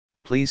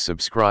Please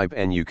subscribe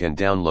and you can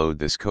download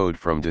this code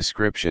from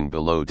description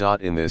below.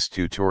 In this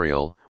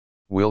tutorial,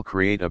 we'll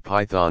create a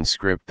Python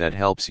script that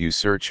helps you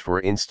search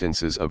for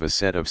instances of a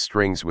set of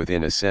strings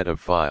within a set of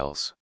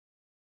files.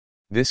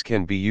 This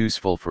can be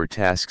useful for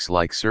tasks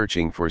like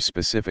searching for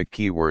specific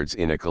keywords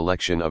in a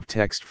collection of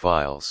text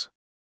files.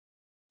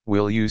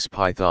 We'll use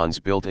Python's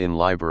built-in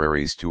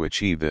libraries to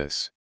achieve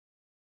this.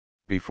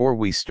 Before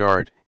we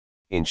start,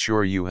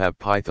 ensure you have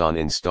Python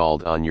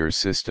installed on your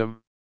system.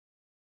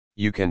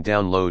 You can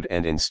download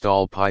and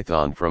install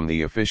Python from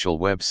the official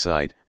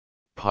website,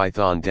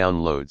 Python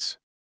Downloads.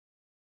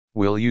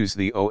 We'll use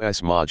the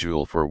OS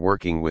module for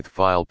working with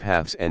file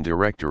paths and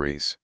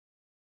directories.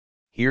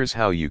 Here's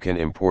how you can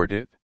import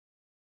it.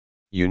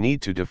 You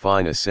need to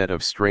define a set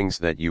of strings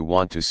that you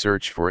want to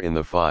search for in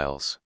the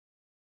files.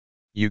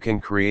 You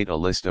can create a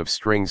list of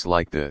strings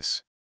like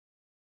this.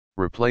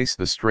 Replace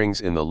the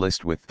strings in the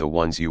list with the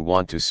ones you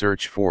want to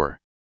search for.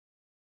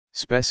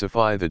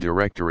 Specify the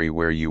directory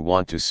where you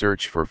want to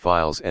search for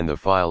files and the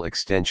file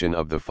extension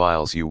of the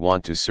files you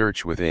want to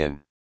search within.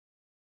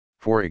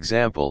 For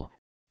example,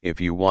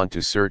 if you want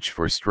to search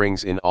for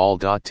strings in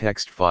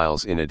all.txt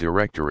files in a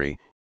directory,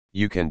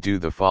 you can do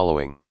the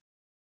following.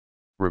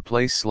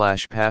 Replace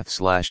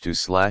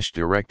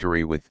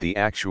 /path/to/directory with the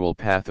actual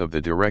path of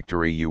the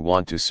directory you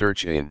want to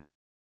search in.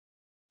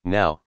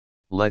 Now,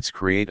 let's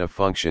create a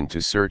function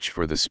to search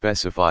for the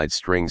specified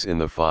strings in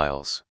the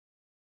files.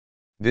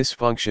 This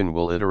function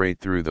will iterate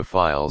through the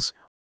files,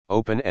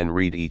 open and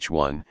read each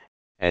one,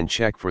 and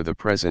check for the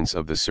presence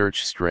of the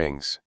search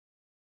strings.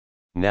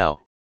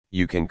 Now,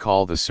 you can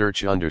call the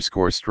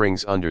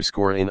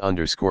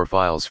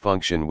search_strings_in_files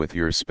function with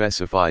your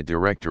specified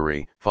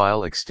directory,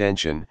 file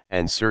extension,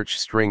 and search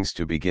strings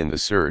to begin the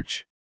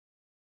search.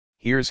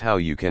 Here's how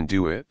you can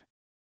do it.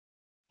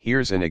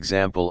 Here's an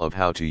example of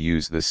how to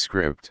use this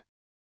script.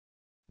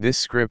 This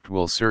script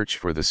will search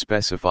for the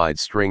specified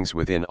strings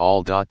within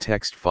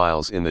all.txt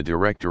files in the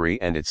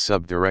directory and its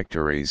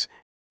subdirectories,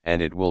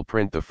 and it will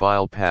print the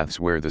file paths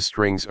where the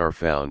strings are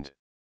found.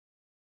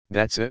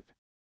 That's it.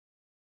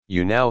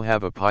 You now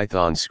have a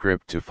Python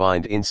script to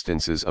find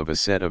instances of a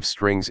set of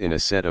strings in a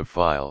set of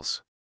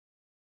files.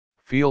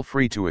 Feel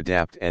free to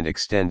adapt and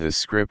extend this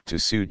script to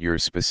suit your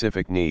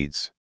specific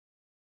needs.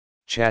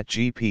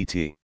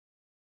 ChatGPT